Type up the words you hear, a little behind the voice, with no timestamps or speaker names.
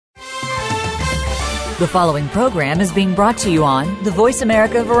The following program is being brought to you on the Voice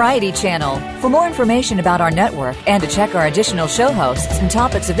America Variety Channel. For more information about our network and to check our additional show hosts and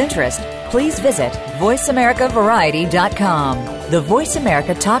topics of interest, please visit voiceamericavariety.com. The Voice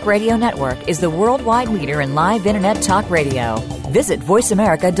America Talk Radio Network is the worldwide leader in live Internet talk radio. Visit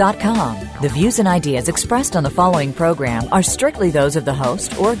voiceamerica.com. The views and ideas expressed on the following program are strictly those of the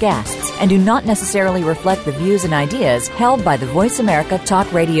host or guests and do not necessarily reflect the views and ideas held by the Voice America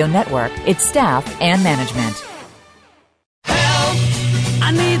Talk Radio Network, its staff, and management. Help!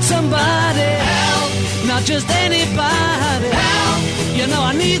 I need somebody. Help! Not just anybody. Help! You know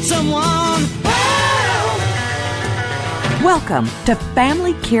I need someone. Help! Welcome to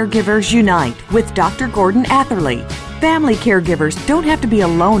Family Caregivers Unite with Dr. Gordon Atherley. Family caregivers don't have to be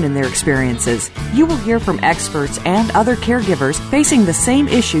alone in their experiences. You will hear from experts and other caregivers facing the same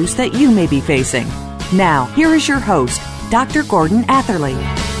issues that you may be facing. Now, here is your host, Dr. Gordon Atherley.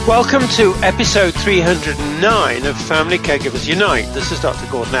 Welcome to episode 309 of Family Caregivers Unite. This is Dr.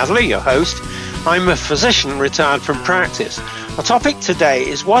 Gordon Atherley, your host. I'm a physician retired from practice. Our topic today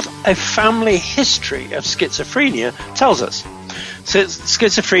is what a family history of schizophrenia tells us.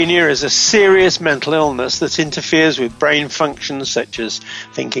 Schizophrenia is a serious mental illness that interferes with brain functions such as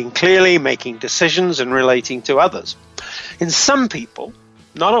thinking clearly, making decisions, and relating to others. In some people,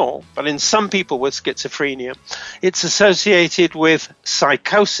 not all, but in some people with schizophrenia, it's associated with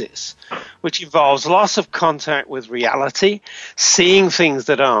psychosis, which involves loss of contact with reality, seeing things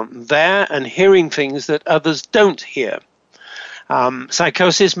that aren't there, and hearing things that others don't hear.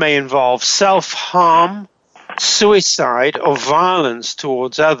 Psychosis may involve self-harm, suicide, or violence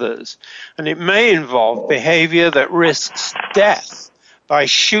towards others, and it may involve behavior that risks death by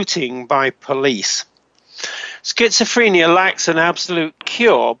shooting by police. Schizophrenia lacks an absolute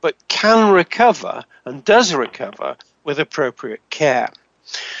cure, but can recover and does recover with appropriate care.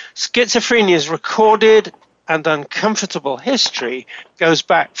 Schizophrenia's recorded and uncomfortable history goes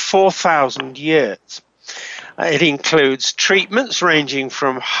back 4,000 years. It includes treatments ranging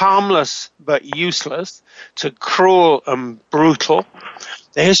from harmless but useless to cruel and brutal.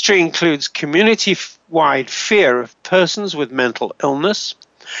 The history includes community-wide fear of persons with mental illness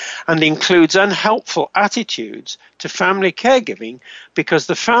and includes unhelpful attitudes to family caregiving because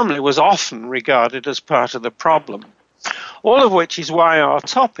the family was often regarded as part of the problem. All of which is why our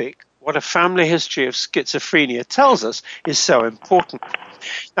topic, what a family history of schizophrenia tells us, is so important.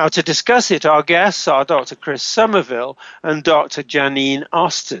 Now, to discuss it, our guests are Dr. Chris Somerville and Dr. Janine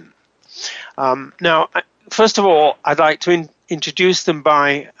Austin. Now, first of all, I'd like to introduce them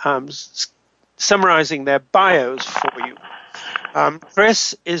by summarizing their bios for you.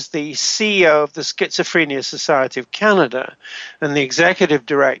 Chris is the CEO of the Schizophrenia Society of Canada and the Executive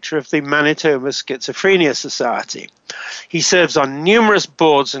Director of the Manitoba Schizophrenia Society. He serves on numerous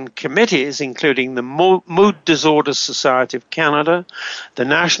boards and committees, including the Mood Disorders Society of Canada, the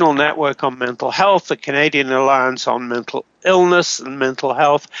National Network on Mental Health, the Canadian Alliance on Mental Illness and Mental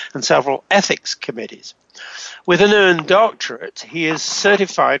Health, and several ethics committees. With an earned doctorate, he is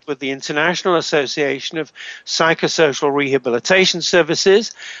certified with the International Association of Psychosocial Rehabilitation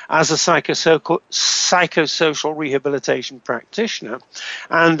Services as a psychosocial rehabilitation practitioner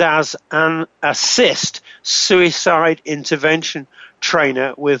and as an assist suicide intervention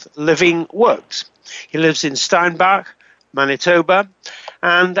trainer with Living Works. He lives in Steinbach, Manitoba,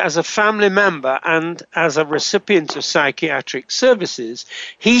 and as a family member and as a recipient of psychiatric services,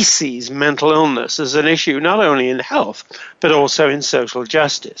 he sees mental illness as an issue not only in health, but also in social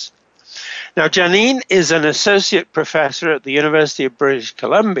justice. Now, Janine is an associate professor at the University of British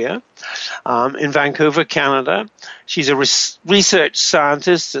Columbia in Vancouver, Canada. She's a research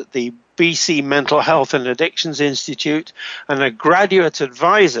scientist at the BC Mental Health and Addictions Institute and a graduate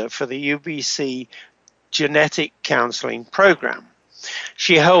advisor for the UBC Genetic Counseling Program.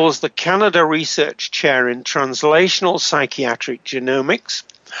 She holds the Canada Research Chair in Translational Psychiatric Genomics.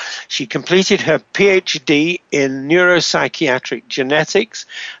 She completed her PhD in Neuropsychiatric Genetics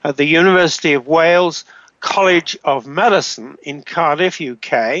at the University of Wales College of Medicine in Cardiff,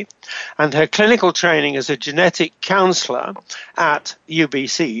 UK, and her clinical training as a genetic counsellor at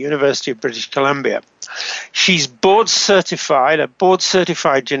UBC, University of British Columbia. She's a board-certified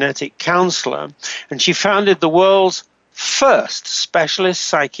genetic counsellor, and she founded the world's first specialist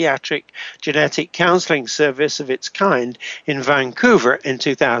psychiatric genetic counseling service of its kind in Vancouver in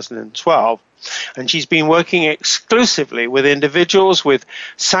 2012. And she's been working exclusively with individuals with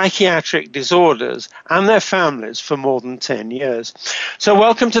psychiatric disorders and their families for more than 10 years. So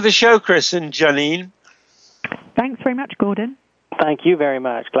welcome to the show, Chris and Janine. Thanks very much, Gordon. Thank you very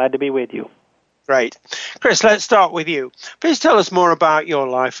much. Glad to be with you. Great. Chris, let's start with you. Please tell us more about your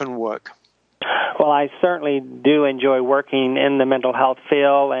life and work. Well, I certainly do enjoy working in the mental health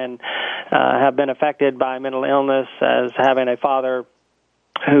field and have been affected by mental illness as having a father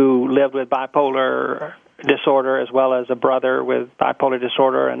who lived with bipolar disorder, as well as a brother with bipolar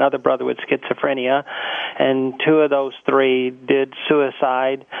disorder, another brother with schizophrenia, and two of those three did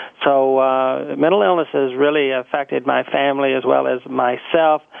suicide. So mental illness has really affected my family as well as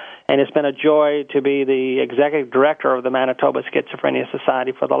myself, and it's been a joy to be the executive director of the Manitoba Schizophrenia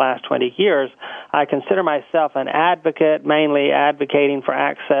Society for the last 20 years. I consider myself an advocate, mainly advocating for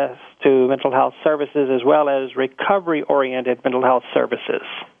access to mental health services as well as recovery-oriented mental health services.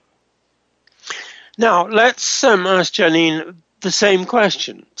 Now, let's ask Janine the same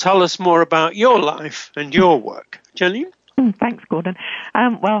question. Tell us more about your life and your work. Janine? Thanks, Gordon.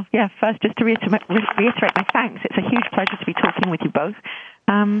 First, just to reiterate my thanks. It's a huge pleasure to be talking with you both.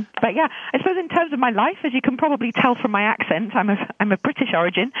 I suppose in terms of my life, as you can probably tell from my accent, I'm of British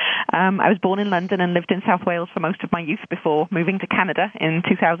origin. I was born in London and lived in South Wales for most of my youth before moving to Canada in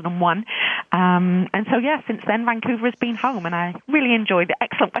 2001. Since then, Vancouver has been home, and I really enjoy the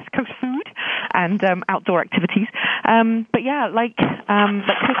excellent West Coast food and outdoor activities. Like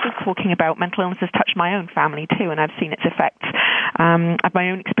Chris was talking about, mental illness has touched my own family too, and I've seen its effects. I have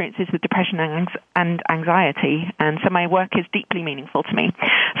my own experiences with depression and anxiety, and so my work is deeply meaningful to me.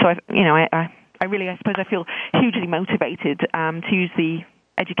 So, I suppose I feel hugely motivated to use the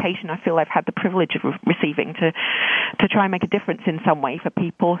education I feel I've had the privilege of receiving to try and make a difference in some way for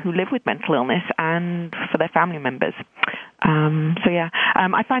people who live with mental illness and for their family members.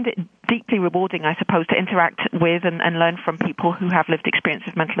 I find it deeply rewarding, I suppose, to interact with and learn from people who have lived experience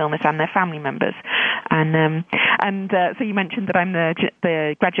of mental illness and their family members. So you mentioned that I'm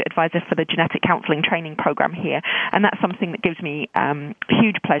the graduate advisor for the genetic counselling training program here, and that's something that gives me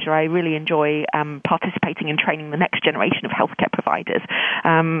huge pleasure. I really enjoy participating in training the next generation of healthcare providers.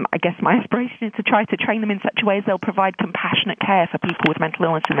 I guess my aspiration is to try to train them in such a way as they'll provide compassionate care for people with mental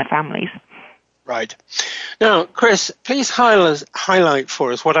illness and their families. Right. Now, Chris, please highlight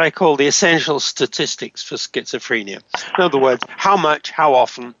for us what I call the essential statistics for schizophrenia. In other words, how much, how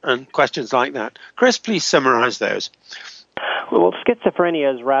often, and questions like that. Chris, please summarize those. Well,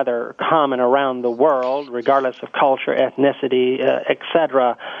 schizophrenia is rather common around the world, regardless of culture, ethnicity,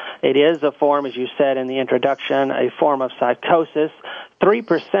 etc. It is a form, as you said in the introduction, a form of psychosis.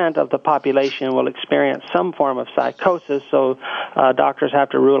 3% of the population will experience some form of psychosis, so doctors have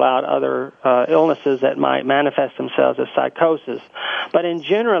to rule out other illnesses that might manifest themselves as psychosis. But in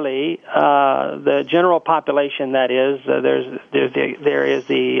generally, the general population, that is, there is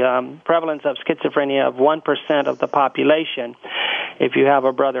the prevalence of schizophrenia of 1% of the population. If you have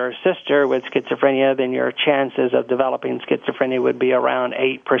a brother or sister with schizophrenia, then your chances of developing schizophrenia would be around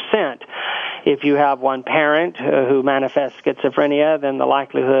 8%. If you have one parent who manifests schizophrenia, then the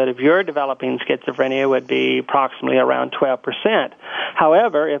likelihood of your developing schizophrenia would be approximately around 12%.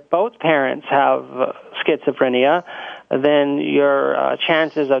 However, if both parents have schizophrenia, then your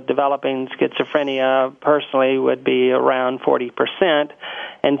chances of developing schizophrenia personally would be around 40%.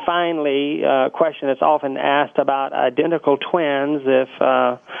 And finally, a question that's often asked about identical twins.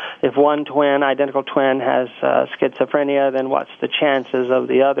 If one identical twin has schizophrenia, then what's the chances of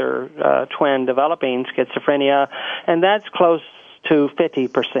the other twin developing schizophrenia? And that's close to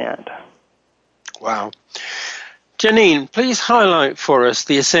 50%. Wow. Janine, please highlight for us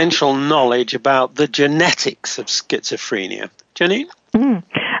the essential knowledge about the genetics of schizophrenia. Janine?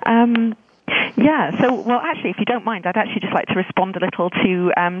 Actually, if you don't mind, I'd actually just like to respond a little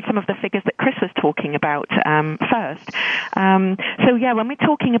to some of the figures that Chris was talking about first. When we're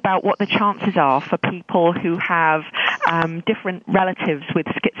talking about what the chances are for people who have different relatives with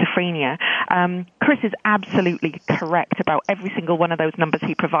schizophrenia, Chris is absolutely correct about every single one of those numbers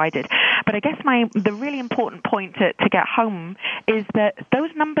he provided. But I guess the really important point to get home is that those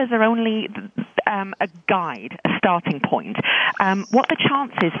numbers are only a guide, a starting point. What the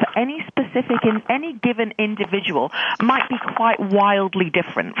chances for any any given individual might be quite wildly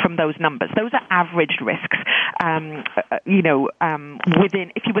different from those numbers. Those are averaged risks.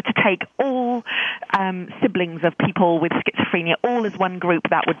 Within, if you were to take all siblings of people with schizophrenia all as one group,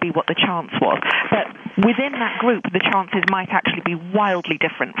 that would be what the chance was. But within that group, the chances might actually be wildly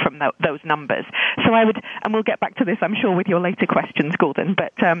different from those numbers. So I would, and we'll get back to this, I'm sure, with your later questions, Gordon.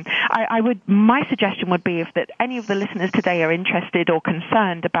 But my suggestion would be if that any of the listeners today are interested or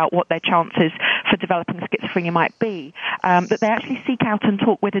concerned about what their chances for developing schizophrenia might be, that they actually seek out and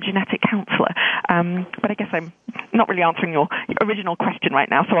talk with a genetic counsellor. But I guess I'm not really answering your original question right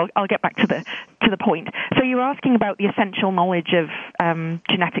now, so I'll get back to the point. So you were asking about the essential knowledge of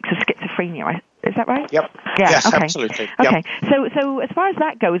genetics of schizophrenia, Is that right? Yep. Yeah, yes, okay. absolutely. Okay. Yep. So as far as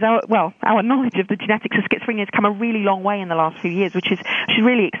that goes, our knowledge of the genetics of schizophrenia has come a really long way in the last few years, which is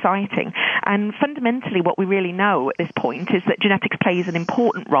really exciting. And fundamentally, what we really know at this point is that genetics plays an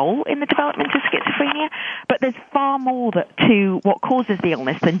important role in the development of schizophrenia, but there's far more to what causes the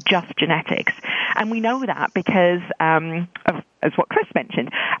illness than just genetics. And we know that because as what Chris mentioned,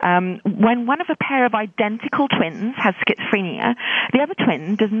 when one of a pair of identical twins has schizophrenia, the other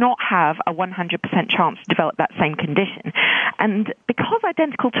twin does not have a 100% chance to develop that same condition. And because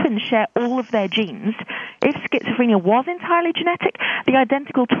identical twins share all of their genes, if schizophrenia was entirely genetic, the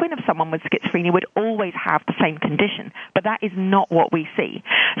identical twin of someone with schizophrenia would always have the same condition. But that is not what we see.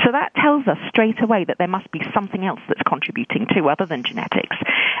 So that tells us straight away that there must be something else that's contributing to other than genetics.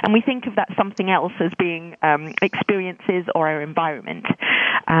 And we think of that something else as being experiences or our environment.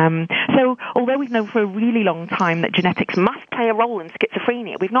 So although we've known for a really long time that genetics must play a role in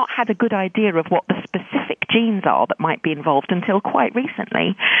schizophrenia, we've not had a good idea of what the specific genes are that might be involved until quite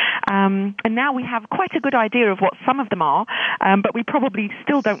recently. And now we have quite a good idea of what some of them are, but we probably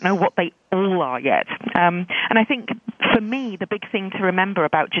still don't know what they all are yet. And I think for me, the big thing to remember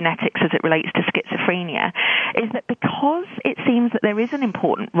about genetics as it relates to schizophrenia is that because it seems that there is an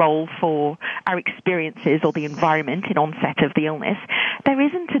important role for our experiences or the environment in onset of the illness, there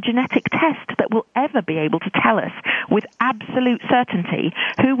isn't a genetic test that will ever be able to tell us with absolute certainty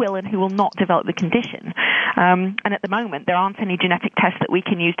who will and who will not develop the condition. And at the moment, there aren't any genetic tests that we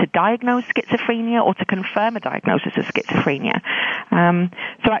can use to diagnose schizophrenia or to confirm a diagnosis of schizophrenia.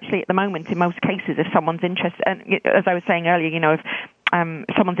 So actually, at the moment, in most cases, if someone's interested, and as I was saying earlier, if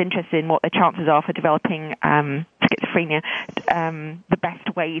someone's interested in what their chances are for developing schizophrenia, the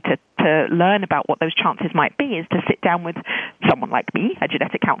best way to learn about what those chances might be is to sit down with someone like me, a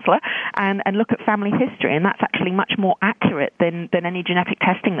genetic counselor, and look at family history. And that's actually much more accurate than any genetic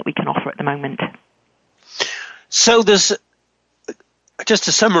testing that we can offer at the moment. So there's, just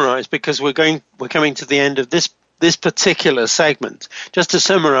to summarize, because we're coming to the end of this particular segment, just to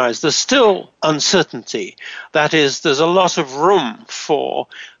summarize, there's still uncertainty. That is, there's a lot of room for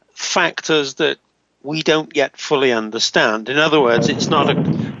factors that we don't yet fully understand. In other words, it's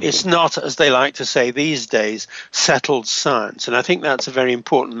not, as they like to say these days, settled science. And I think that's a very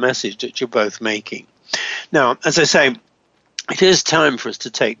important message that you're both making. Now, as I say, it is time for us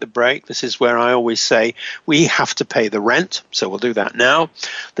to take the break. This is where I always say we have to pay the rent, so we'll do that now.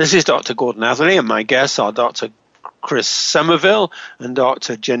 This is Dr. Gordon Atherley, and my guests are Dr. Chris Somerville and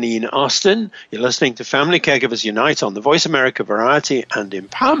Dr. Janine Austin. You're listening to Family Caregivers Unite on the Voice America Variety and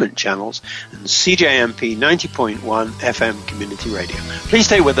Empowerment channels and CJMP 90.1 FM Community Radio. Please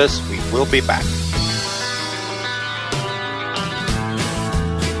stay with us. We will be back.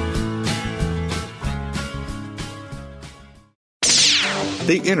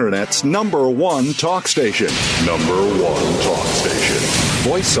 The Internet's #1 talk station. #1 talk station.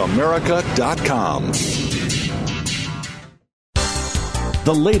 VoiceAmerica.com.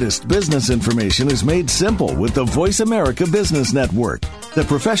 The latest business information is made simple with the Voice America Business Network. The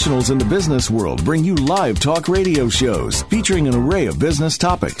professionals in the business world bring you live talk radio shows featuring an array of business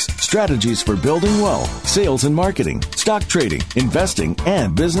topics, strategies for building wealth, sales and marketing, stock trading, investing,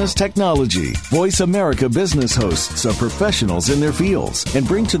 and business technology. Voice America Business hosts are professionals in their fields and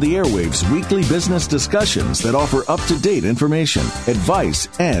bring to the airwaves weekly business discussions that offer up-to-date information, advice,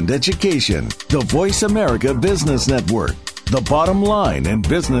 and education. The Voice America Business Network. The bottom line in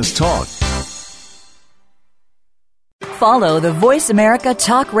business talk. Follow the Voice America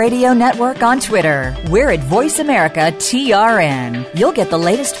Talk Radio Network on Twitter. We're at Voice America TRN. You'll get the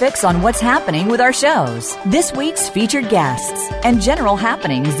latest fix on what's happening with our shows, this week's featured guests, and general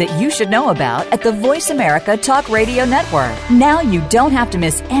happenings that you should know about at the Voice America Talk Radio Network. Now you don't have to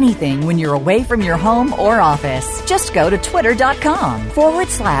miss anything when you're away from your home or office. Just go to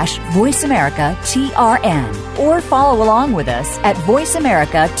twitter.com/Voice America TRN or follow along with us at Voice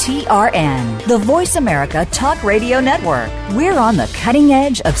America TRN, the Voice America Talk Radio Network. We're on the cutting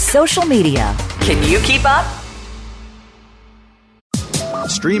edge of social media. Can you keep up?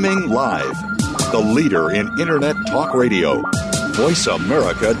 Streaming live. The leader in Internet talk radio.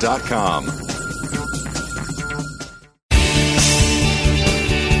 VoiceAmerica.com.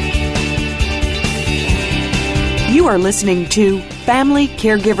 You are listening to Family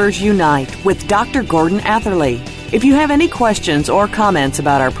Caregivers Unite with Dr. Gordon Atherley. If you have any questions or comments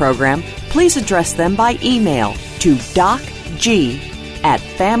about our program, please address them by email to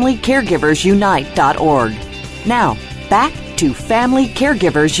docg@familycaregiversunite.org. Now, back to Family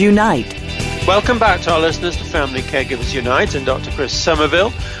Caregivers Unite. Welcome back to our listeners to Family Caregivers Unite and Dr. Chris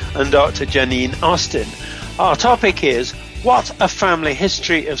Somerville and Dr. Janine Austin. Our topic is, what a family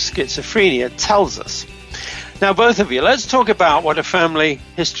history of schizophrenia tells us. Now, both of you, let's talk about what a family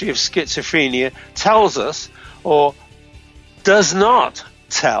history of schizophrenia tells us or does not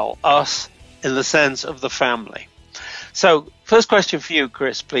tell us in the sense of the family. So, first question for you,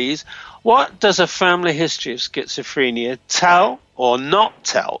 Chris, please. What does a family history of schizophrenia tell or not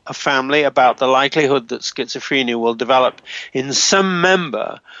tell a family about the likelihood that schizophrenia will develop in some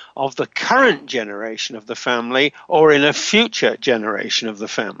member of the current generation of the family or in a future generation of the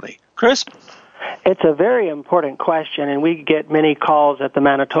family? Chris? It's a very important question, and we get many calls at the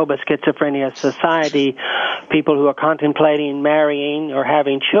Manitoba Schizophrenia Society, people who are contemplating marrying or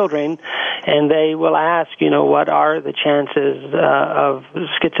having children, and they will ask, what are the chances of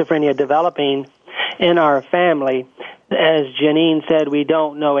schizophrenia developing in our family? As Janine said, we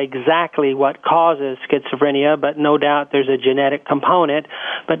don't know exactly what causes schizophrenia, but no doubt there's a genetic component,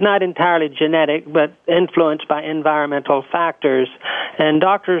 but not entirely genetic, but influenced by environmental factors. And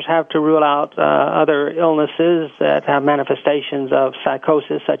doctors have to rule out other illnesses that have manifestations of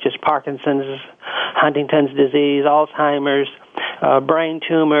psychosis, such as Parkinson's, Huntington's disease, Alzheimer's, brain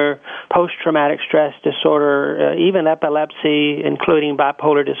tumor, post-traumatic stress disorder, even epilepsy, including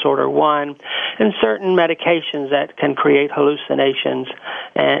bipolar disorder 1, and certain medications that can create hallucinations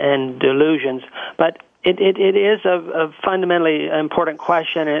and delusions. But it is a fundamentally important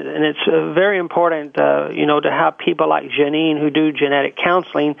question, and it's very important, to have people like Janine who do genetic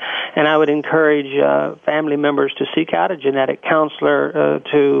counseling, and I would encourage family members to seek out a genetic counselor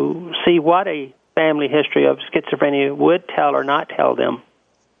to see what a family history of schizophrenia would tell or not tell them.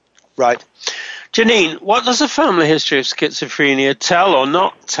 Right. Janine, what does a family history of schizophrenia tell or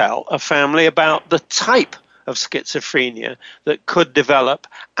not tell a family about the type of schizophrenia that could develop,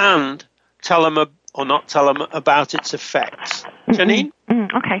 and tell them or not tell them about its effects? Janine?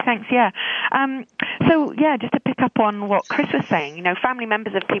 Okay, thanks. Yeah. Just to pick up on what Chris was saying, family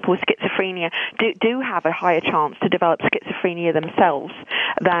members of people with schizophrenia do have a higher chance to develop schizophrenia themselves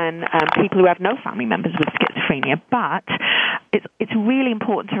than people who have no family members with schizophrenia. But it's really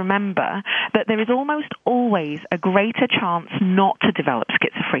important to remember that there is almost always a greater chance not to develop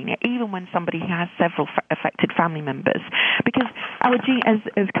schizophrenia, even when somebody has several affected family members. Because our gene,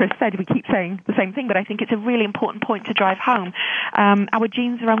 as Chris said, we keep saying the same thing, but I think it's a really important point to drive home. Our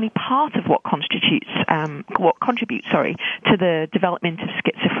genes are only part of what contributes to the development of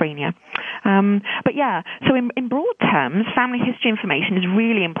schizophrenia. So in broad terms, family history information is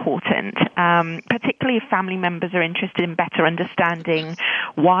really important, particularly if family members are interested in better understanding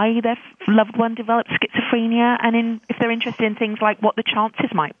why their loved one developed schizophrenia, and if they're interested in things like what the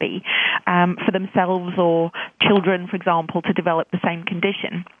chances might be for themselves or children, for example, to develop the same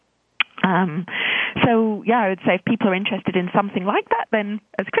condition. I would say if people are interested in something like that, then,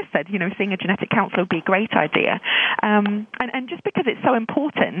 as Chris said, seeing a genetic counselor would be a great idea. And just because it's so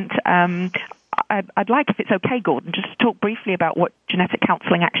important, I'd like, if it's okay, Gordon, just to talk briefly about what genetic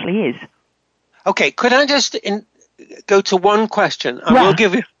counselling actually is. Okay, could I just go to one question?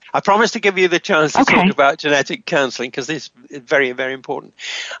 I promise to give you the chance to talk about genetic counselling, because this is very, very important.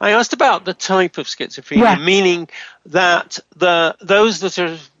 I asked about the type of schizophrenia, meaning that those that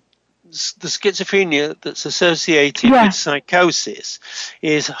are the schizophrenia that's associated with psychosis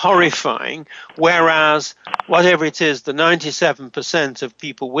is horrifying, whereas whatever it is, the 97% of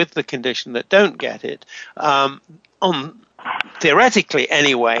people with the condition that don't get it, theoretically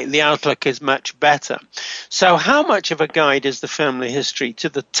anyway, the outlook is much better. So how much of a guide is the family history to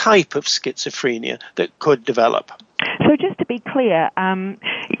the type of schizophrenia that could develop? So just to be clear, so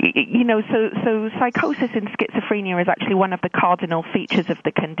psychosis in schizophrenia is actually one of the cardinal features of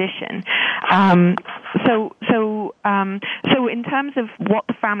the condition. So in terms of what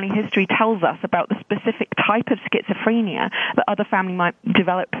the family history tells us about the specific type of schizophrenia that other family might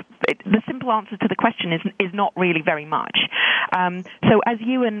develop, the simple answer to the question is not really very much. So as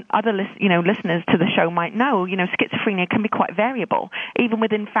you and other listeners to the show might know, schizophrenia can be quite variable. Even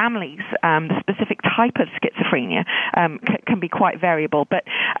within families, the specific type of schizophrenia can be quite variable. But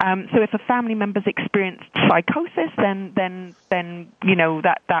so if a family member's experienced psychosis, then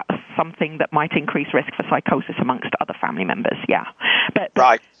that's something that might increase risk for psychosis amongst other family members. Yeah, but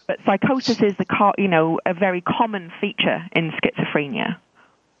psychosis is a very common feature in schizophrenia.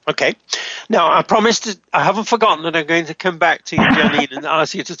 Okay. Now, I haven't forgotten that I'm going to come back to you, Janine, and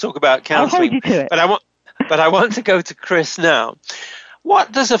ask you to talk about counselling. I'll hold you to it. But I want to go to Chris now.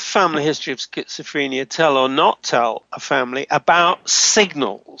 What does a family history of schizophrenia tell or not tell a family about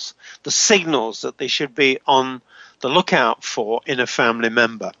signals, the signals that they should be on the lookout for in a family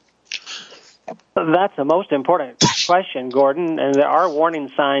member? That's the most important question, Gordon, and there are warning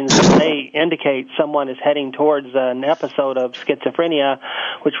signs that may indicate someone is heading towards an episode of schizophrenia,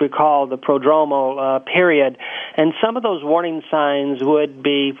 which we call the prodromal period. And some of those warning signs would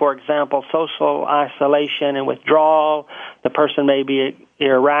be, for example, social isolation and withdrawal. The person may be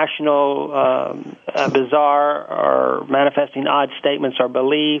irrational, bizarre, or manifesting odd statements or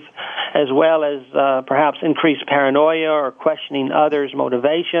belief, as well as perhaps increased paranoia or questioning others'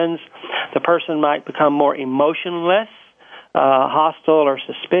 motivations. The person might become more emotionless, hostile or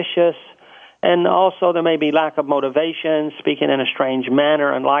suspicious, and also there may be lack of motivation, speaking in a strange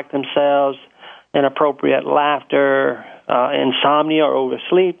manner, unlike themselves, inappropriate laughter, insomnia or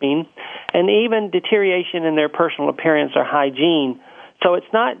oversleeping, and even deterioration in their personal appearance or hygiene. So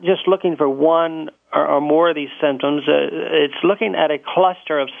it's not just looking for one or more of these symptoms. It's looking at a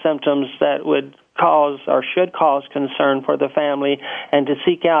cluster of symptoms that would cause or should cause concern for the family, and to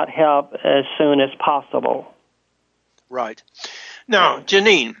seek out help as soon as possible. Right. Now,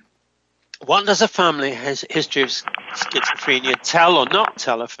 Janine, what does a family history of schizophrenia tell or not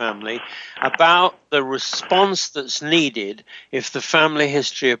tell a family about the response that's needed if the family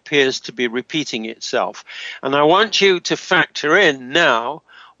history appears to be repeating itself? And I want you to factor in now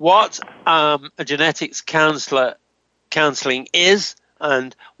what a genetics counseling is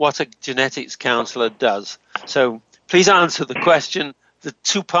and what a genetics counselor does. So please answer the question, the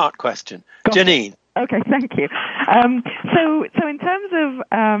two-part question. Janine. Okay, thank you. So in terms of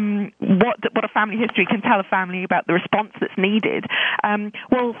what a family history can tell a family about the response that's needed,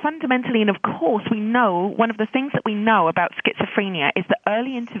 well, fundamentally, and of course, we know one of the things that we know about schizophrenia is that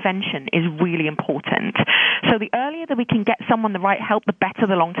early intervention is really important. So the earlier that we can get someone the right help, the better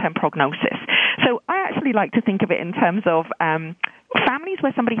the long-term prognosis. So I actually like to think of it in terms of families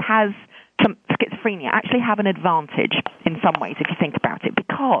where somebody has some schizophrenia actually have an advantage in some ways, if you think about it,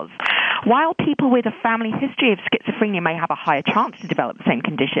 because while people with a family history of schizophrenia may have a higher chance to develop the same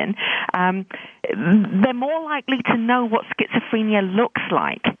condition, they're more likely to know what schizophrenia looks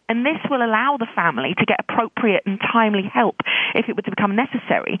like. And this will allow the family to get appropriate and timely help if it were to become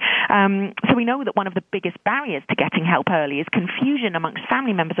necessary. So we know that one of the biggest barriers to getting help early is confusion amongst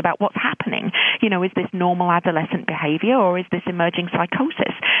family members about what's happening. You know, is this normal adolescent behavior or is this emerging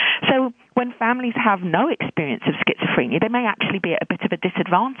psychosis? So when families have no experience of schizophrenia, they may actually be at a bit of a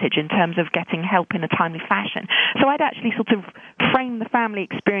disadvantage in terms of getting help in a timely fashion. So I'd actually sort of frame the family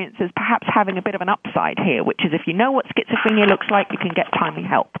experience as perhaps having a bit of an upside here, which is if you know what schizophrenia looks like, you can get timely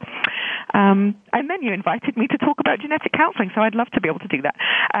help. And then you invited me to talk about genetic counseling, so I'd love to be able to do that.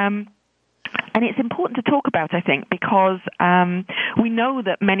 And it's important to talk about, I think, because we know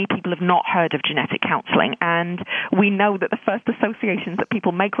that many people have not heard of genetic counseling, and we know that the first associations that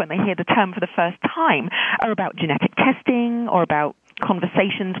people make when they hear the term for the first time are about genetic testing or about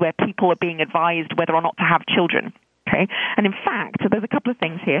conversations where people are being advised whether or not to have children. Okay? And in fact, there's a couple of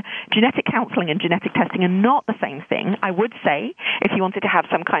things here. Genetic counseling and genetic testing are not the same thing. I would say if you wanted to have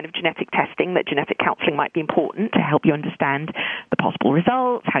some kind of genetic testing, that genetic counseling might be important to help you understand the possible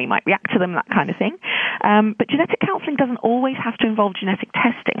results, how you might react to them, that kind of thing. But genetic counseling doesn't always have to involve genetic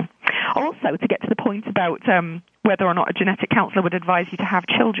testing. Also, to get to the point about whether or not a genetic counselor would advise you to have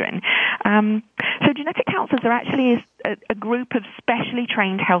children. So genetic counselors are actually a group of specially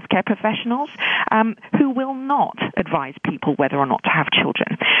trained healthcare professionals who will not advise people whether or not to have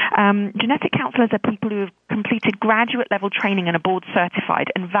children. Genetic counselors are people who have completed graduate-level training and are board certified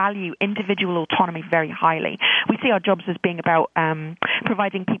and value individual autonomy very highly. We see our jobs as being about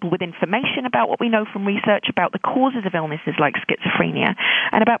providing people with information about what we know from research about the causes of illnesses like schizophrenia,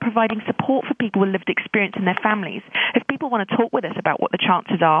 and about providing support for people with lived experience in their families. If people want to talk with us about what the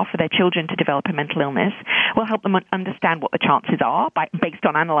chances are for their children to develop a mental illness, we'll help them understand what the chances are based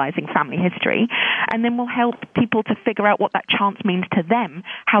on analysing family history, and then we'll help people to figure out what that chance means to them,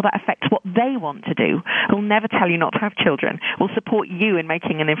 how that affects what they want to do. We'll never tell you not to have children. We'll support you in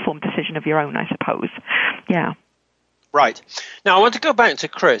making an informed decision of your own, I suppose. Yeah. Right. Now, I want to go back to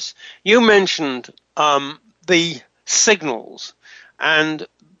Chris. You mentioned the signals and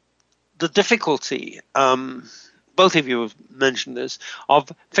the difficulty, both of you have mentioned this,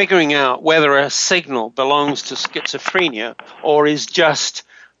 of figuring out whether a signal belongs to schizophrenia or is just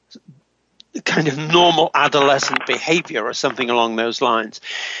kind of normal adolescent behavior or something along those lines.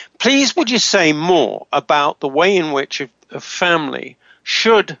 Please, would you say more about the way in which a family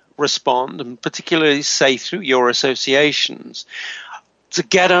should respond, and particularly say through your associations, to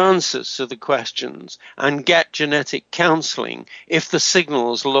get answers to the questions and get genetic counseling if the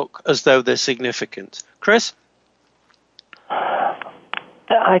signals look as though they're significant? Chris?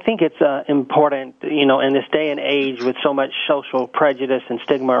 I think it's important, in this day and age with so much social prejudice and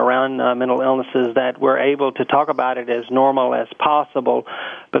stigma around mental illnesses, that we're able to talk about it as normal as possible,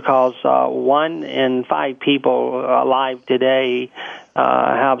 because 1 in 5 people alive today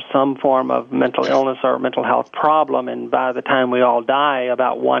have some form of mental illness or mental health problem, and by the time we all die,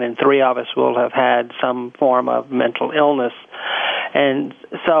 about 1 in 3 of us will have had some form of mental illness. And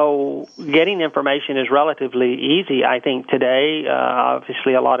so getting information is relatively easy, I think, today.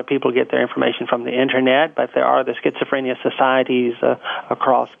 Obviously, a lot of people get their information from the Internet, but there are the schizophrenia societies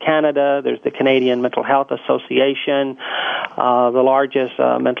across Canada. There's the Canadian Mental Health Association. The largest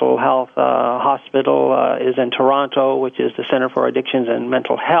mental health hospital is in Toronto, which is the Center for Addictions and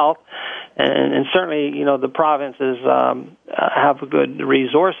Mental Health. And certainly, the provinces have good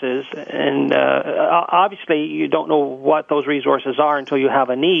resources, and obviously you don't know what those resources are until you have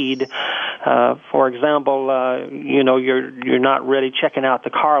a need. For example, you're not really checking out the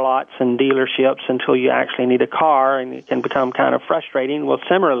car lots and dealerships until you actually need a car, and it can become kind of frustrating. Well,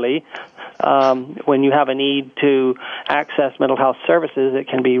 similarly, when you have a need to access mental health services, it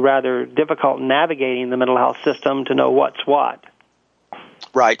can be rather difficult navigating the mental health system to know what's what.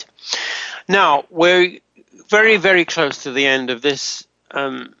 Right. Now, we're very, very close to the end of this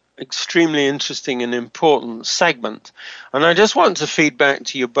extremely interesting and important segment. And I just want to feed back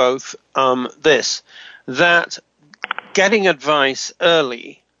to you both that getting advice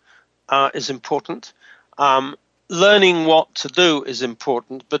early is important. Learning what to do is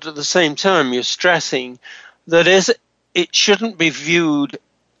important. But at the same time, you're stressing that it shouldn't be viewed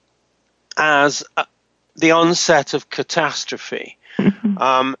as the onset of catastrophe.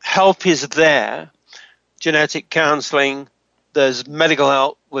 Help is there, genetic counseling, there's medical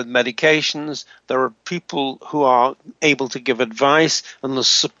help with medications, there are people who are able to give advice, and there's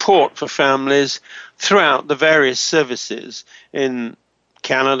support for families throughout the various services in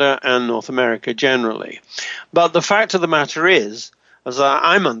Canada and North America generally. But the fact of the matter is, as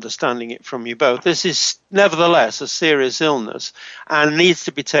I'm understanding it from you both, this is nevertheless a serious illness and needs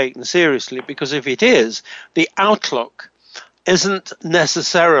to be taken seriously, because if it is, the outlook isn't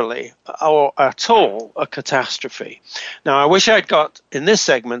necessarily or at all a catastrophe. Now, I wish I'd got, in this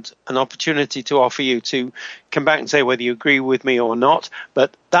segment, an opportunity to offer you to come back and say whether you agree with me or not,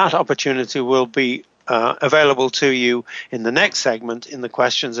 but that opportunity will be available to you in the next segment in the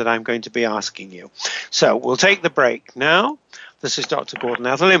questions that I'm going to be asking you. So we'll take the break now. This is Dr. Gordon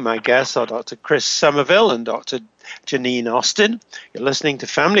Atherley. My guests are Dr. Chris Somerville and Dr. Janine Austin. You're listening to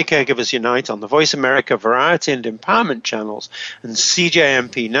Family Caregivers Unite on the Voice America Variety and Empowerment channels and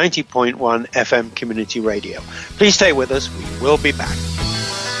CJMP 90.1 FM Community Radio. Please stay with us. We will be back.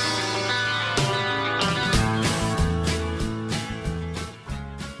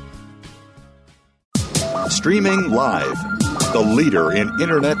 Streaming live, the leader in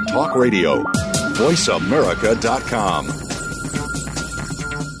Internet talk radio, VoiceAmerica.com.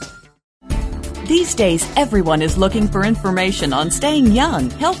 These days, everyone is looking for information on staying young,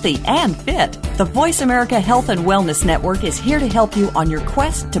 healthy, and fit. The Voice America Health and Wellness Network is here to help you on your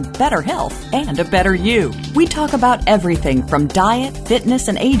quest to better health and a better you. We talk about everything from diet, fitness,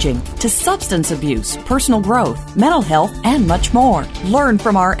 and aging to substance abuse, personal growth, mental health, and much more. Learn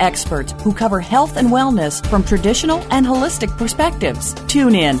from our experts who cover health and wellness from traditional and holistic perspectives.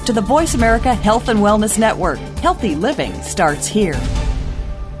 Tune in to the Voice America Health and Wellness Network. Healthy living starts here.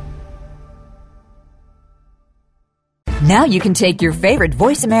 Now you can take your favorite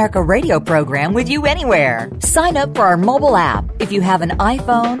Voice America radio program with you anywhere. Sign up for our mobile app if you have an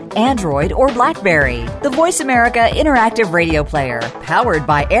iPhone, Android, or BlackBerry. The Voice America Interactive Radio Player, powered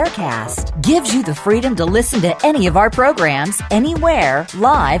by Aircast, gives you the freedom to listen to any of our programs, anywhere,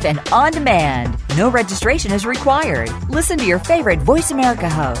 live and on demand. No registration is required. Listen to your favorite Voice America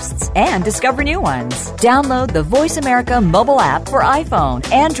hosts and discover new ones. Download the Voice America mobile app for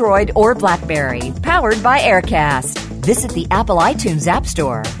iPhone, Android, or BlackBerry, powered by Aircast. Visit the Apple iTunes App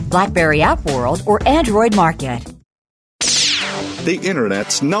Store, BlackBerry App World, or Android Market. The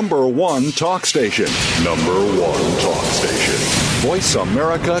Internet's number one talk station. Number one talk station.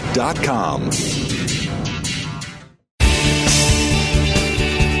 VoiceAmerica.com.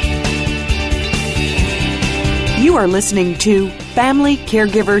 You are listening to Family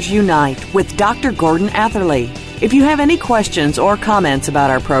Caregivers Unite with Dr. Gordon Atherley. If you have any questions or comments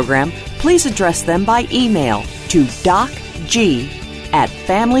about our program, please address them by email to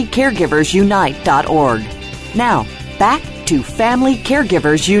docg@familycaregiversunite.org. Now, back to Family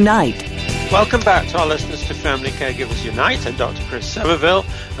Caregivers Unite. Welcome back to our listeners to Family Caregivers Unite. I'm Dr. Chris Somerville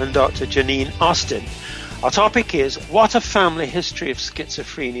and Dr. Janine Austin. Our topic is what a family history of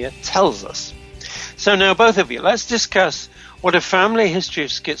schizophrenia tells us. So now, both of you, let's discuss what a family history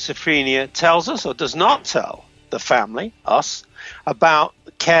of schizophrenia tells us or does not tell the family, us, about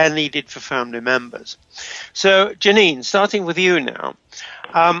care needed for family members. So, Janine, starting with you now,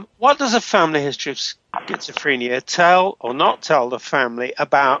 what does a family history of schizophrenia tell or not tell the family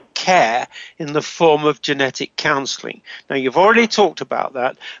about care in the form of genetic counseling? Now, you've already talked about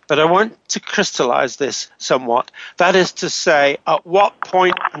that, but I want to crystallize this somewhat. That is to say, at what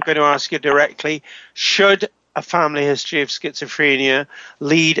point, I'm going to ask you directly, should a family history of schizophrenia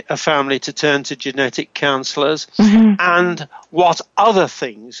lead a family to turn to genetic counselors, and what other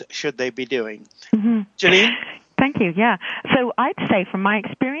things should they be doing? Janine? Thank you. Yeah. So I'd say from my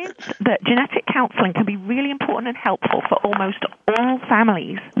experience that genetic counseling can be really important and helpful for almost all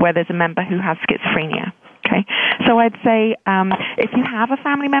families where there's a member who has schizophrenia. Okay. So I'd say if you have a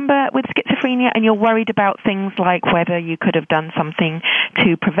family member with schizophrenia and you're worried about things like whether you could have done something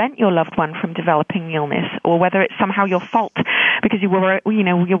to prevent your loved one from developing the illness, or whether it's somehow your fault because you're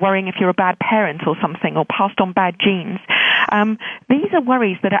worrying if you're a bad parent or something, or passed on bad genes. These are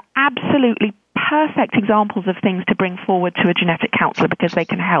worries that are absolutely perfect examples of things to bring forward to a genetic counselor because they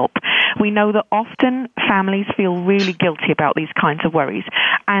can help. We know that often families feel really guilty about these kinds of worries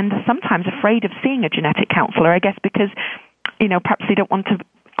and sometimes afraid of seeing a genetic counselor, I guess because, perhaps they don't want to,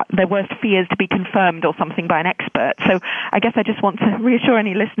 their worst fears to be confirmed or something by an expert. So I guess I just want to reassure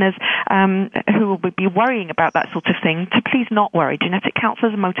any listeners who will be worrying about that sort of thing to please not worry. Genetic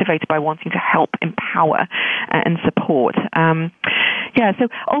counselors are motivated by wanting to help, empower, and support. So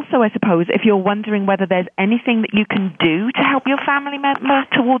also I suppose if you're wondering whether there's anything that you can do to help your family member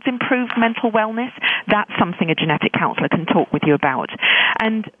towards improved mental wellness, that's something a genetic counselor can talk with you about.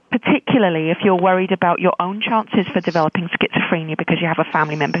 And particularly if you're worried about your own chances for developing schizophrenia because you have a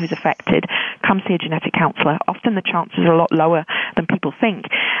family member who's affected, come see a genetic counselor. Often the chances are a lot lower than people think.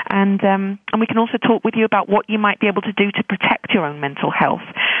 And we can also talk with you about what you might be able to do to protect your own mental health.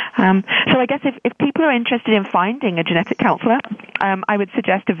 So I guess if people are interested in finding a genetic counselor, I would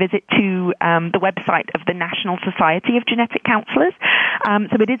suggest a visit to the website of the National Society of Genetic Counselors.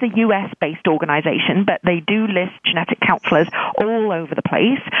 So it is a US-based organization, but they do list genetic counselors all over the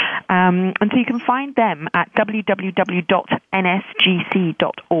place. And so you can find them at www.nsgc.org.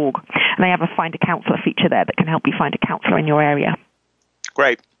 And they have a Find a Counselor feature there that can help you find a counselor in your area.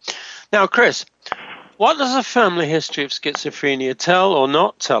 Great. Now, Chris, what does a family history of schizophrenia tell or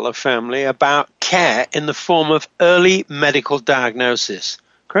not tell a family about care in the form of early medical diagnosis?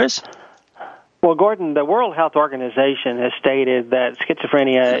 Chris? Well, Gordon, the World Health Organization has stated that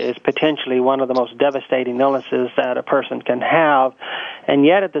schizophrenia is potentially one of the most devastating illnesses that a person can have, and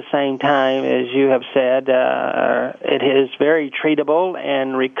yet at the same time, as you have said, it is very treatable,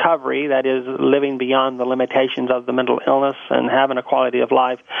 and recovery, that is living beyond the limitations of the mental illness and having a quality of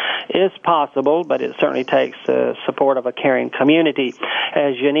life, is possible, but it certainly takes the support of a caring community.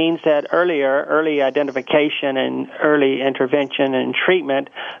 As Janine said earlier, early identification and early intervention and treatment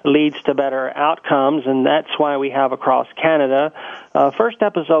leads to better outcomes, and that's why we have across Canada first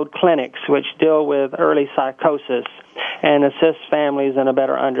episode clinics which deal with early psychosis and assist families in a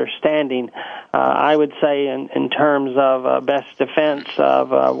better understanding. I would say in terms of best defense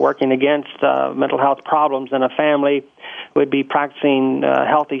of working against mental health problems in a family would be practicing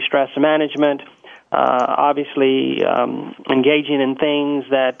healthy stress management, obviously engaging in things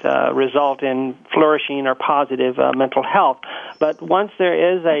that result in flourishing or positive mental health. But once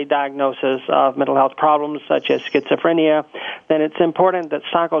there is a diagnosis of mental health problems such as schizophrenia, then it's important that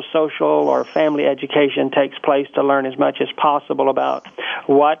psychosocial or family education takes place to learn as much as possible about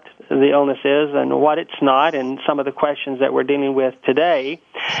what the illness is and what it's not, and some of the questions that we're dealing with today.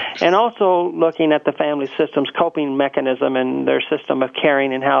 And also looking at the family system's coping mechanism and their system of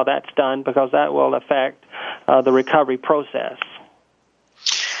caring and how that's done, because that will affect the recovery process.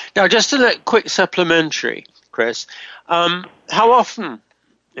 Now, just a quick supplementary, Chris. How often,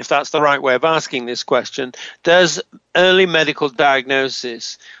 if that's the right way of asking this question, does early medical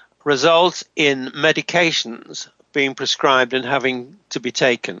diagnosis result in medications being prescribed and having to be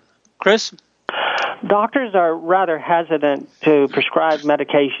taken? Chris? Doctors are rather hesitant to prescribe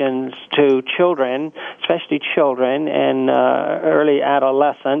medications to children, especially children and early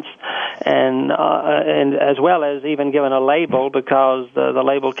adolescents, and as well as even given a label, because the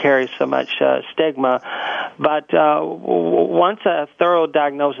label carries so much stigma. But once a thorough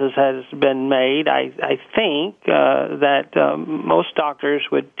diagnosis has been made, I think that most doctors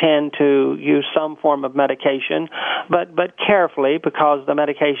would tend to use some form of medication, but carefully, because the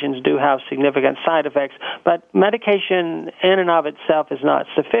medications do have significant side effects. But medication in and of itself is not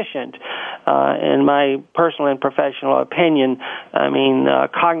sufficient. In my personal and professional opinion, I mean,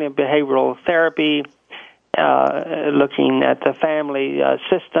 cognitive behavioral therapy, looking at the family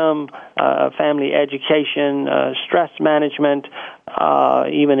system, family education, stress management,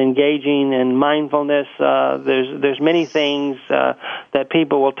 even engaging in mindfulness. There's many things that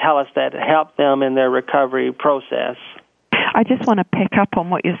people will tell us that help them in their recovery process. I just want to pick up on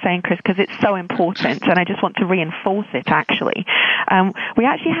what you're saying, Chris, because it's so important, and I just want to reinforce it, actually. We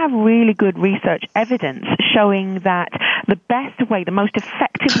actually have really good research evidence showing that the best way, the most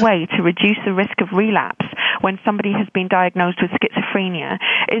effective way to reduce the risk of relapse when somebody has been diagnosed with schizophrenia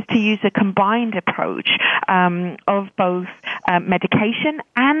is to use a combined approach of both medication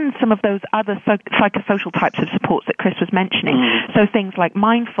and some of those other psychosocial types of supports that Chris was mentioning. So things like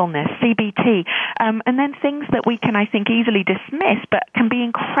mindfulness, CBT, and then things that we can, I think, easily dismiss but can be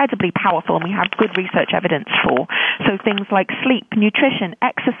incredibly powerful, and we have good research evidence for. So things like sleep, nutrition,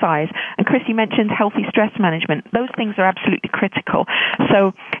 exercise, and Chris, you mentioned healthy stress management. Those things are absolutely critical.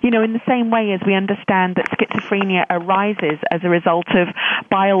 So, in the same way as we understand that schizophrenia arises as a result of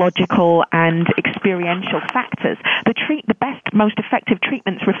biological and experiential factors, the best, most effective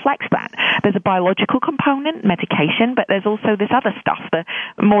treatments reflects that. There's a biological component, medication, but there's also this other stuff, the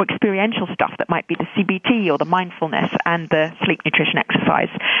more experiential stuff that might be the CBT or the mindfulness and the sleep, nutrition, exercise,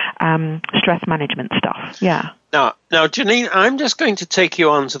 stress management stuff. Yeah. Now, Janine, I'm just going to take you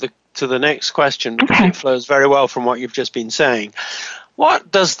on to the next question because it flows very well from what you've just been saying.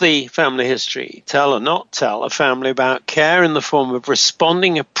 What does the family history tell or not tell a family about care in the form of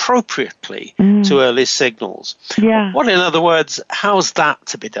responding appropriately to early signals? Yeah. What, in other words, how's that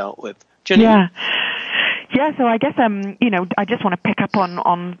to be dealt with? Janine? Yeah, so I guess, I just want to pick up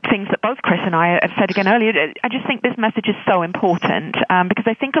on things that both Chris and I have said again earlier. I just think this message is so important because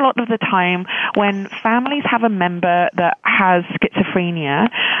I think a lot of the time when families have a member that has schizophrenia,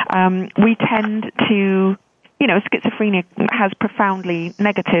 we tend to... schizophrenia has profoundly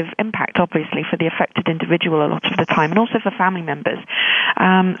negative impact, obviously, for the affected individual a lot of the time, and also for family members.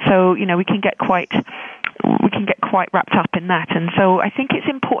 So, we can get quite wrapped up in that. And so I think it's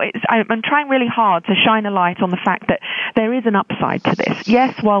important. I'm trying really hard to shine a light on the fact that there is an upside to this.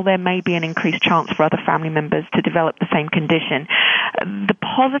 Yes, while there may be an increased chance for other family members to develop the same condition, the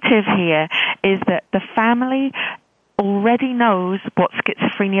positive here is that the family already knows what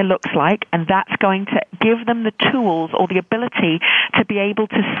schizophrenia looks like, and that's going to give them the tools or the ability to be able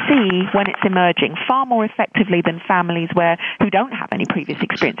to see when it's emerging far more effectively than families who don't have any previous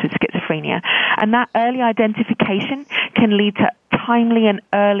experience with schizophrenia. And that early identification can lead to timely and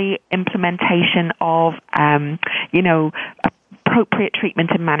early implementation of, appropriate treatment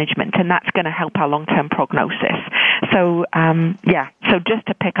and management, and that's going to help our long-term prognosis. So, so just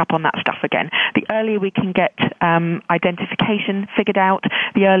to pick up on that stuff again, the earlier we can get identification figured out,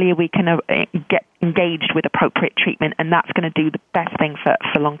 the earlier we can get engaged with appropriate treatment, and that's going to do the best thing for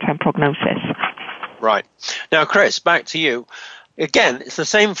long-term prognosis. Right. Now, Chris, back to you. Again, it's the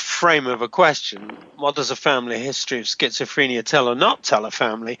same frame of a question. What does a family history of schizophrenia tell or not tell a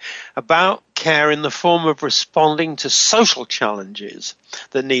family about care in the form of responding to social challenges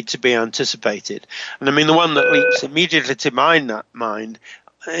that need to be anticipated? And I mean, the one that leaps immediately to my mind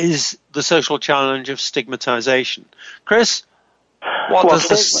is the social challenge of stigmatization. Chris, what does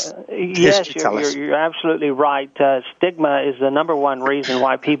this history tell us? You're absolutely right. Stigma is the number one reason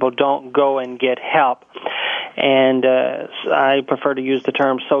why people don't go and get help. And I prefer to use the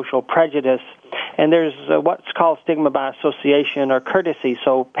term social prejudice. And there's what's called stigma by association or courtesy.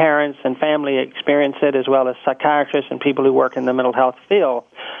 So parents and family experience it, as well as psychiatrists and people who work in the mental health field.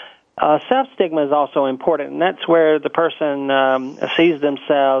 Self-stigma is also important, and that's where the person sees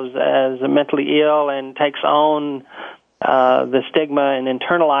themselves as mentally ill and takes on the stigma and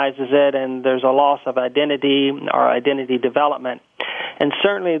internalizes it, and there's a loss of identity or identity development. And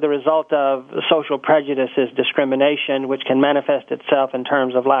certainly the result of social prejudice is discrimination, which can manifest itself in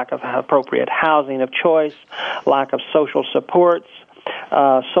terms of lack of appropriate housing of choice, lack of social supports,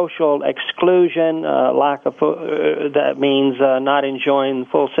 social exclusion, lack of that means not enjoying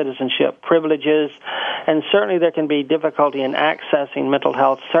full citizenship privileges, and certainly there can be difficulty in accessing mental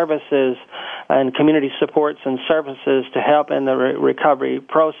health services and community supports and services to help in the recovery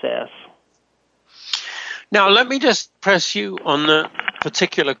process. Now, let me just press you on the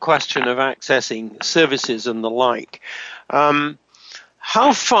particular question of accessing services and the like.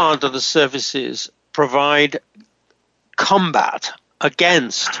 How far do the services provide combat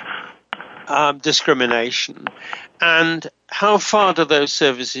against discrimination, and how far do those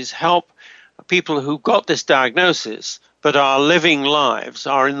services help people who've got this diagnosis but are living lives,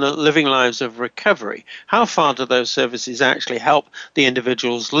 are in the living lives of recovery, how far do those services actually help the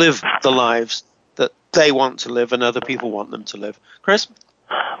individuals live the lives that they want to live and other people want them to live? Chris?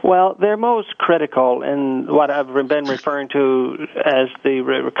 Well, they're most critical in what I've been referring to as the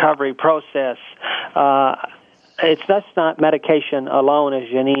recovery process. It's just not medication alone, as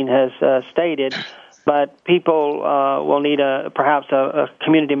Janine has stated, but people will need perhaps a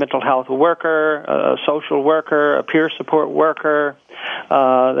community mental health worker, a social worker, a peer support worker.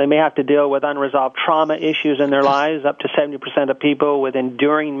 They may have to deal with unresolved trauma issues in their lives. Up to 70% of people with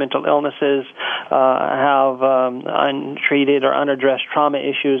enduring mental illnesses have untreated or unaddressed trauma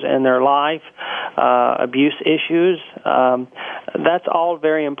issues in their life, abuse issues. That's all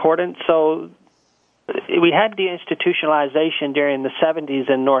very important. So we had deinstitutionalization during the 70s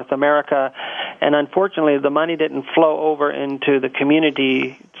in North America, and unfortunately the money didn't flow over into the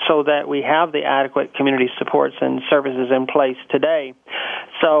community so that we have the adequate community supports and services in place today.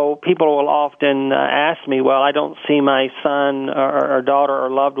 So people will often ask me, well, I don't see my son or daughter or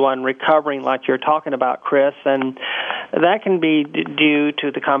loved one recovering like you're talking about, Chris, and that can be due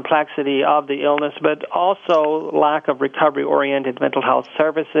to the complexity of the illness, but also lack of recovery-oriented mental health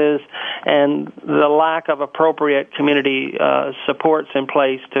services and the lack of appropriate community supports in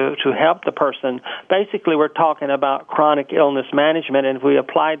place to help the person. Basically, we're talking about chronic illness management, and if we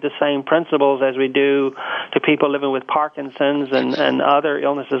applied the same principles as we do to people living with Parkinson's and other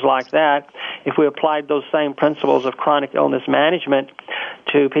illnesses like that, if we applied those same principles of chronic illness management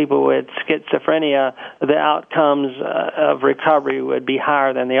to people with schizophrenia, the outcomes of recovery would be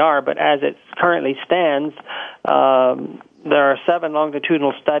higher than they are. But as it currently stands, there are 7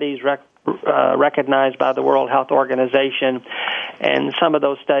 longitudinal studies recognized by the World Health Organization, and some of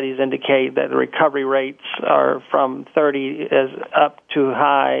those studies indicate that the recovery rates are from 30 up to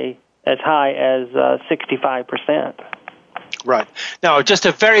as high as 65%. Right. Now, just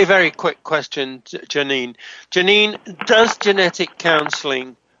a very, very quick question, Janine. Janine, does genetic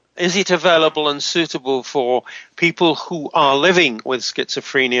counseling, is it available and suitable for people who are living with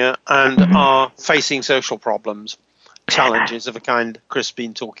schizophrenia and are facing social problems, challenges of the kind Chris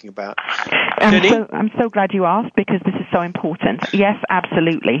been talking about? I'm so glad you asked, because this is so important. Yes,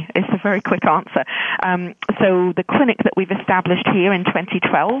 absolutely. It's a very quick answer. So the clinic that we've established here in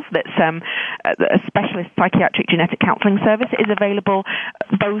 2012, that's a specialist psychiatric genetic counseling service, is available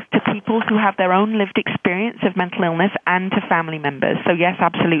both to people who have their own lived experience of mental illness and to family members. So yes,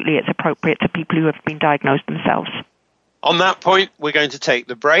 absolutely, it's appropriate to people who have been diagnosed themselves. On that point, we're going to take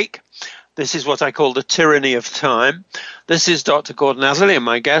the break. This is what I call the tyranny of time. This is Dr. Gordon Atherley, and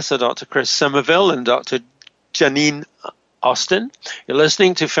my guests are Dr. Chris Somerville and Dr. Janine Austin. You're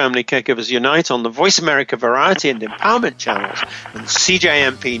listening to Family Caregivers Unite on the Voice America Variety and Empowerment channels and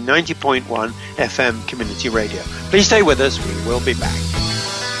CJMP 90.1 FM Community Radio. Please stay with us. We will be back.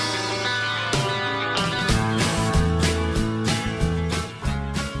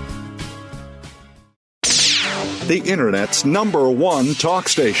 The Internet's #1 talk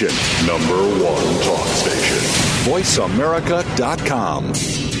station. #1 talk station. VoiceAmerica.com.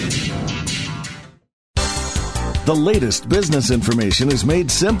 The latest business information is made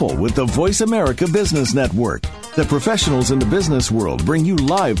simple with the Voice America Business Network. The professionals in the business world bring you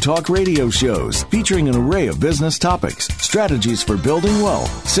live talk radio shows featuring an array of business topics, strategies for building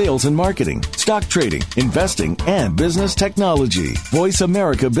wealth, sales and marketing, stock trading, investing, and business technology. Voice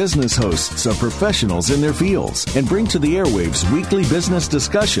America Business hosts are professionals in their fields and bring to the airwaves weekly business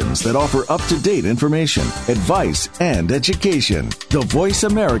discussions that offer up-to-date information, advice, and education. The Voice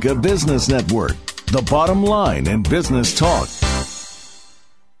America Business Network. The bottom line in business talk.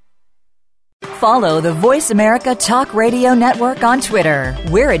 Follow the Voice America Talk Radio Network on Twitter.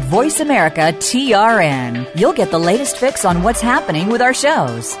 We're at Voice America TRN. You'll get the latest fix on what's happening with our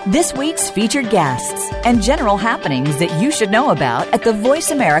shows, this week's featured guests, and general happenings that you should know about at the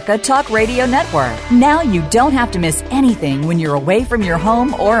Voice America Talk Radio Network. Now you don't have to miss anything when you're away from your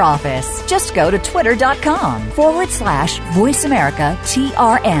home or office. Just go to twitter.com/Voice America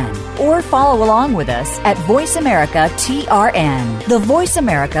TRN or follow along with us at Voice America TRN, the Voice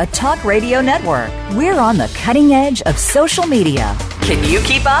America Talk Radio Network. We're on the cutting edge of social media. Can you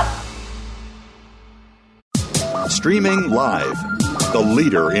keep up? Streaming live. The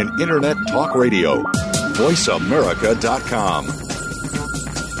leader in Internet talk radio. VoiceAmerica.com.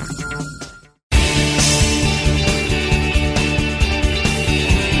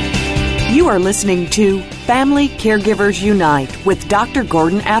 You are listening to Family Caregivers Unite with Dr.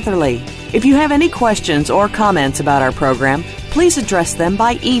 Gordon Atherley. If you have any questions or comments about our program, please address them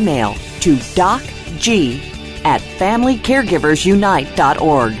by email to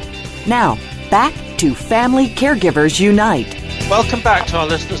docg@familycaregiversunite.org. Now, back to Family Caregivers Unite. Welcome back to our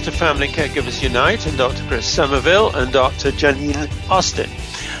listeners to Family Caregivers Unite and Dr. Chris Somerville and Dr. Janine Austin.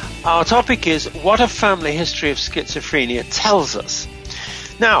 Our topic is what a family history of schizophrenia tells us.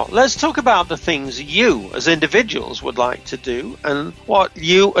 Now, let's talk about the things you as individuals would like to do and what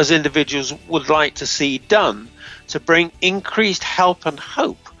you as individuals would like to see done to bring increased help and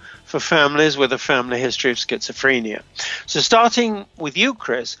hope for families with a family history of schizophrenia. So starting with you,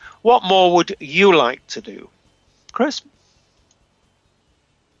 Chris, what more would you like to do? Chris?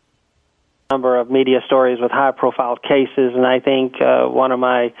 Number of media stories with high-profile cases, and I think one of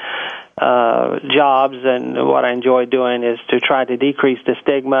my jobs and what I enjoy doing is to try to decrease the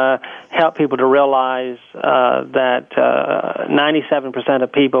stigma, help people to realize that 97%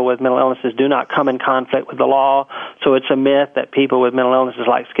 of people with mental illnesses do not come in conflict with the law. So it's a myth that people with mental illnesses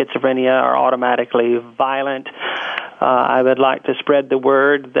like schizophrenia are automatically violent. I would like to spread the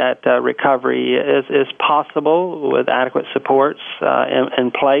word that recovery is possible with adequate supports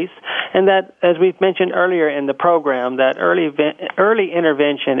in place, and that, as we've mentioned earlier in the program, that early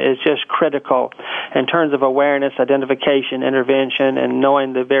intervention is just critical in terms of awareness, identification, intervention, and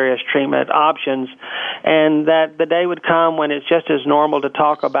knowing the various treatment options, and that the day would come when it's just as normal to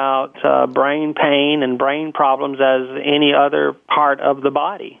talk about brain pain and brain problems as any other part of the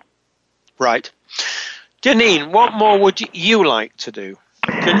body. Right. Janine, what more would you like to do?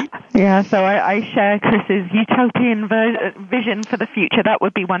 Yeah, so I share Chris's utopian vision for the future. That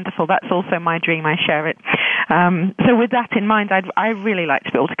would be wonderful. That's also my dream. I share it. So with that in mind, I'd really like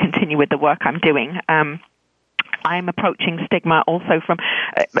to be able to continue with the work I'm doing. I'm approaching stigma also from,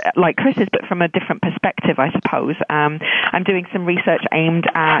 like Chris's, but from a different perspective, I suppose. I'm doing some research aimed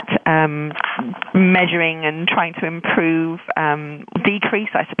at measuring and trying to improve, decrease,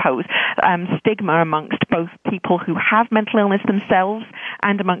 I suppose, stigma amongst both people who have mental illness themselves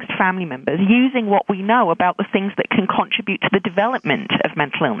and amongst family members, using what we know about the things that can contribute to the development of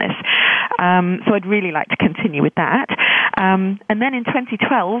mental illness. So I'd really like to continue with that. And then in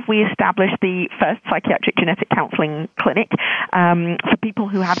 2012, we established the first psychiatric genetic counseling clinic for people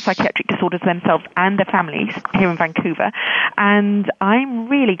who have psychiatric disorders themselves and their families here in Vancouver. And I'm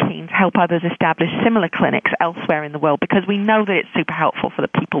really keen to help others establish similar clinics elsewhere in the world because we know that it's super helpful for the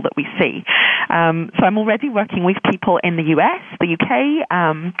people that we see. So I'm already working with people in the US, the UK,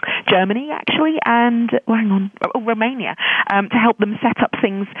 Germany actually, and Romania to help them set up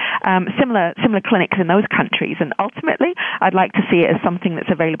things, similar clinics in those countries. And ultimately, I'd like to see it as something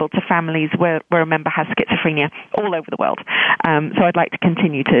that's available to families where a member has schizophrenia all over the world. So I'd like to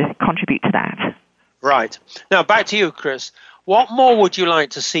continue to contribute to that. Right. Now, back to you, Chris. What more would you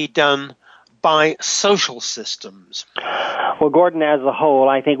like to see done by social systems? Well, Gordon, as a whole,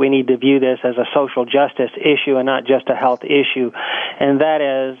 I think we need to view this as a social justice issue and not just a health issue. And that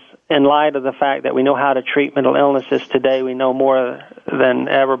is, in light of the fact that we know how to treat mental illnesses today, we know more than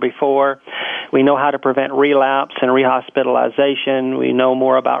ever before. We know how to prevent relapse and rehospitalization. We know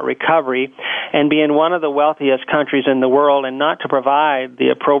more about recovery. And being one of the wealthiest countries in the world and not to provide the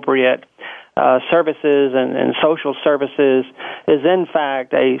appropriate services and social services is in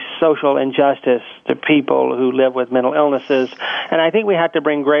fact a social injustice to people who live with mental illnesses. And I think we have to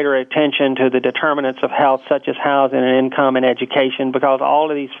bring greater attention to the determinants of health such as housing and income and education, because all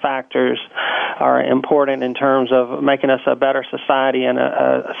of these factors are important in terms of making us a better society and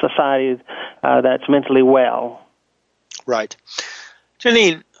a society that's mentally well. Right.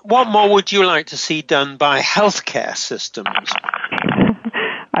 Janine, what more would you like to see done by healthcare systems?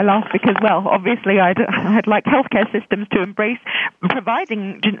 I laugh because, well, obviously I'd like healthcare systems to embrace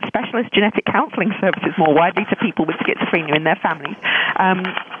providing specialist genetic counseling services more widely to people with schizophrenia and their families.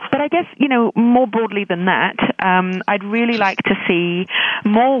 But I guess, more broadly than that, I'd really like to see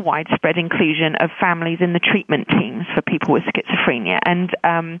more widespread inclusion of families in the treatment teams for people with schizophrenia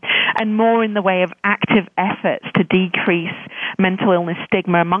and more in the way of active efforts to decrease mental illness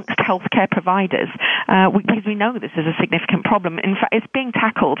stigma amongst healthcare providers, because we know this is a significant problem. In fact, it's being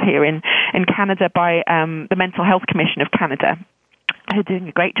tackled here in Canada by the Mental Health Commission of Canada, who are doing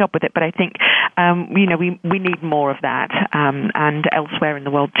a great job with it. But I think, we need more of that and elsewhere in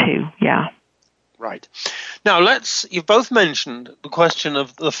the world too. Yeah. Right. Now, you've both mentioned the question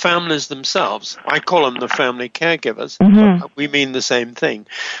of the families themselves. I call them the family caregivers. Mm-hmm. We mean the same thing.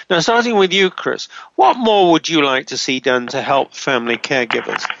 Now, starting with you, Chris, what more would you like to see done to help family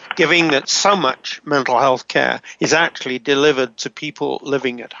caregivers, given that so much mental health care is actually delivered to people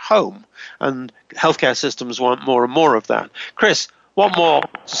living at home, and healthcare systems want more and more of that? Chris, what more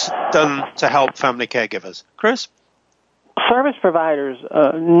done to help family caregivers? Chris? Service providers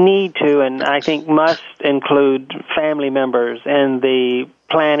need to, and I think must, include family members in the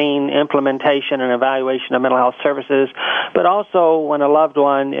planning, implementation, and evaluation of mental health services, but also when a loved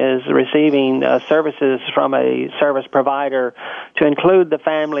one is receiving services from a service provider to include the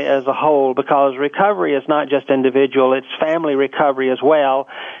family as a whole, because recovery is not just individual, it's family recovery as well.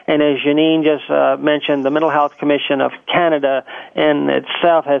 And as Janine just mentioned, the Mental Health Commission of Canada in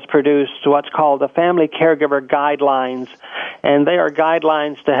itself has produced what's called the Family Caregiver Guidelines, and they are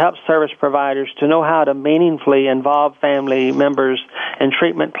guidelines to help service providers to know how to meaningfully involve family members in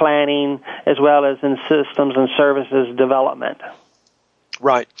treatment planning as well as in systems and services development.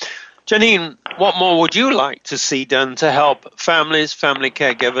 Right. Janine, what more would you like to see done to help families, family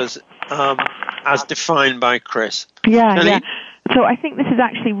caregivers, as defined by Chris? Yeah. So I think this is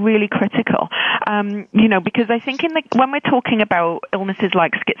actually really critical, because I think when we're talking about illnesses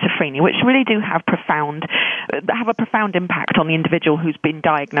like schizophrenia, which really do have a profound impact on the individual who's been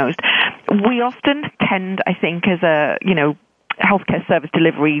diagnosed, we often tend, I think, as a, healthcare service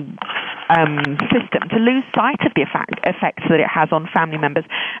delivery system to lose sight of the effects that it has on family members.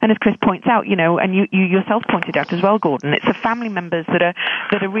 And as Chris points out, and you yourself pointed out as well, Gordon, it's the family members that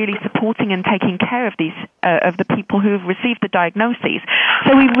are really supporting and taking care of these of the people who have received the diagnoses.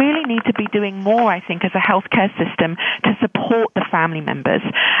 So we really need to be doing more, I think, as a healthcare system to support the family members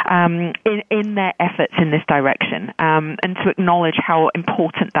in their efforts in this direction, and to acknowledge how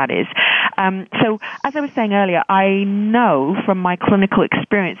important that is. So as I was saying earlier, I know from my clinical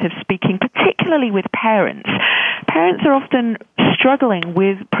experience of speaking particularly with parents are often struggling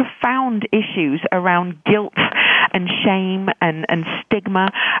with profound issues around guilt and shame and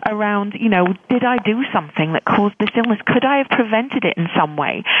stigma around, did I do something that caused this illness? Could I have prevented it in some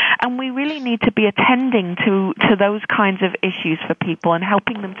way? And we really need to be attending to those kinds of issues for people and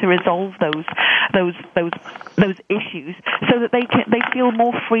helping them to resolve those issues so that they feel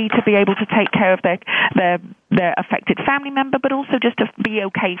more free to be able to take care of their affected family member, but also just to be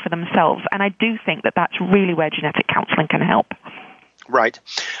okay for themselves. And I do think that that's really where genetic counseling can help. Right.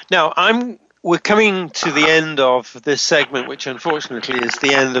 Now, we're coming to the end of this segment, which unfortunately is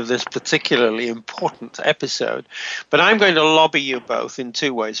the end of this particularly important episode. But I'm going to lobby you both in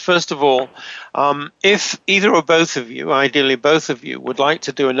two ways. First of all, if either or both of you, ideally both of you, would like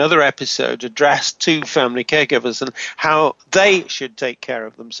to do another episode addressed to family caregivers and how they should take care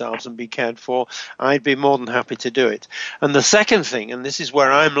of themselves and be cared for, I'd be more than happy to do it. And the second thing, and this is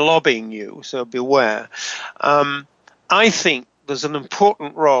where I'm lobbying you, so beware, I think there's an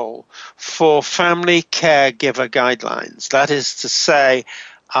important role for family caregiver guidelines. That is to say,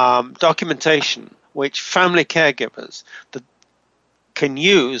 documentation which family caregivers can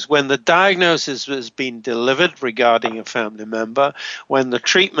use when the diagnosis has been delivered regarding a family member, when the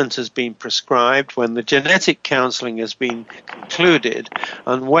treatment has been prescribed, when the genetic counseling has been concluded,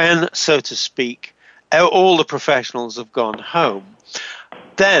 and when, so to speak, all the professionals have gone home.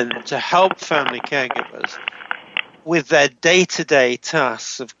 Then, to help family caregivers with their day-to-day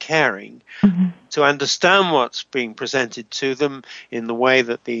tasks of caring, to understand what's being presented to them in the way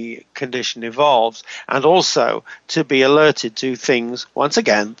that the condition evolves, and also to be alerted to things, once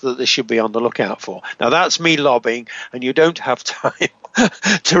again, that they should be on the lookout for. Now, that's me lobbying, and you don't have time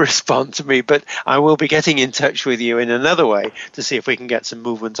to respond to me, but I will be getting in touch with you in another way to see if we can get some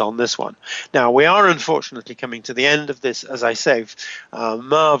movement on this one. Now, we are unfortunately coming to the end of this, as I say,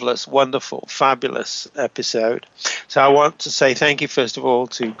 marvelous, wonderful, fabulous episode. So I want to say thank you, first of all,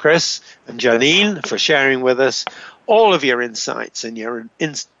 to Chris and Janine for sharing with us all of your insights and your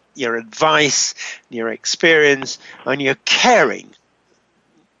advice, your experience, and your caring.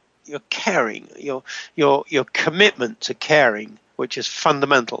 Your commitment to caring, which is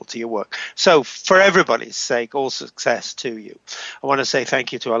fundamental to your work. So for everybody's sake, all success to you. I want to say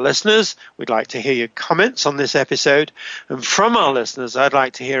thank you to our listeners. We'd like to hear your comments on this episode. And from our listeners, I'd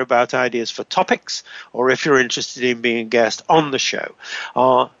like to hear about ideas for topics, or if you're interested in being a guest on the show.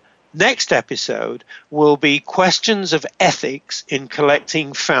 Our next episode will be questions of ethics in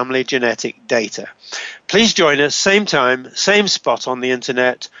collecting family genetic data. Please join us, same time, same spot on the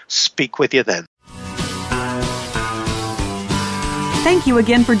internet. Speak with you then. Thank you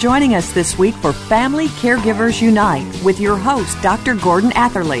again for joining us this week for Family Caregivers Unite with your host, Dr. Gordon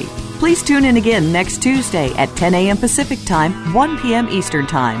Atherley. Please tune in again next Tuesday at 10 a.m. Pacific Time, 1 p.m. Eastern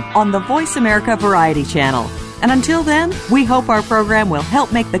Time on the Voice America Variety Channel. And until then, we hope our program will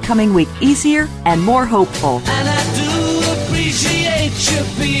help make the coming week easier and more hopeful. And I do appreciate you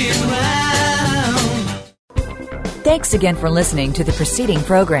being around. Thanks again for listening to the preceding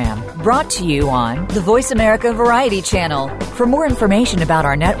program, brought to you on the Voice America Variety Channel. For more information about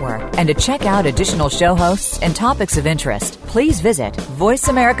our network and to check out additional show hosts and topics of interest, please visit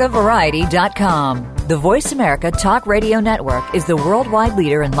voiceamericavariety.com. The Voice America Talk Radio Network is the worldwide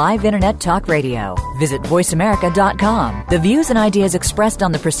leader in live Internet talk radio. Visit voiceamerica.com. The views and ideas expressed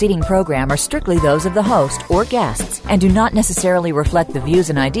on the preceding program are strictly those of the host or guests and do not necessarily reflect the views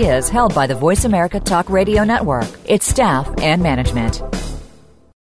and ideas held by the Voice America Talk Radio Network, its staff, and management.